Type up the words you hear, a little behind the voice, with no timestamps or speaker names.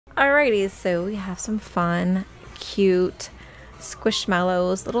Alrighty, so we have some fun, cute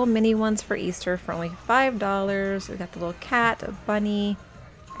Squishmallows, little mini ones for Easter for only $5. We got the little cat, a bunny,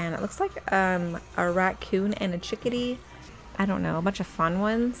 and it looks like a raccoon and a chickadee. I don't know, a bunch of fun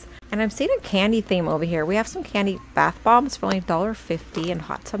ones. And I'm seeing a candy theme over here. We have some candy bath bombs for only $1.50 and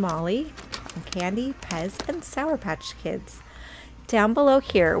hot tamale, and candy, Pez, and Sour Patch Kids. Down below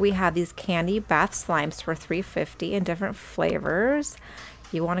here, we have these candy bath slimes for $3.50 in different flavors.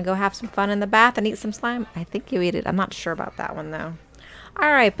 You want to go have some fun in the bath and eat some slime? I think you eat it. I'm not sure about that one though.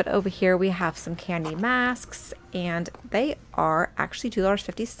 Alright, but over here we have some candy masks, and they are actually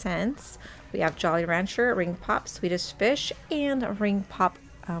 $2.50. We have Jolly Rancher, Ring Pop, Swedish Fish, and a Ring Pop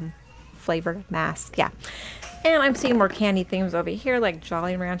flavored mask. Yeah. And I'm seeing more candy themes over here like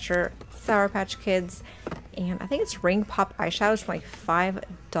Jolly Rancher, Sour Patch Kids, and I think it's Ring Pop eyeshadows for like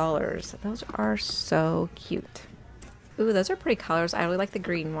 $5. Those are so cute. Ooh, those are pretty colors. I really like the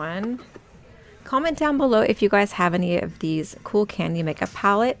green one. Comment down below if you guys have any of these cool candy makeup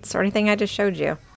palettes or anything I just showed you.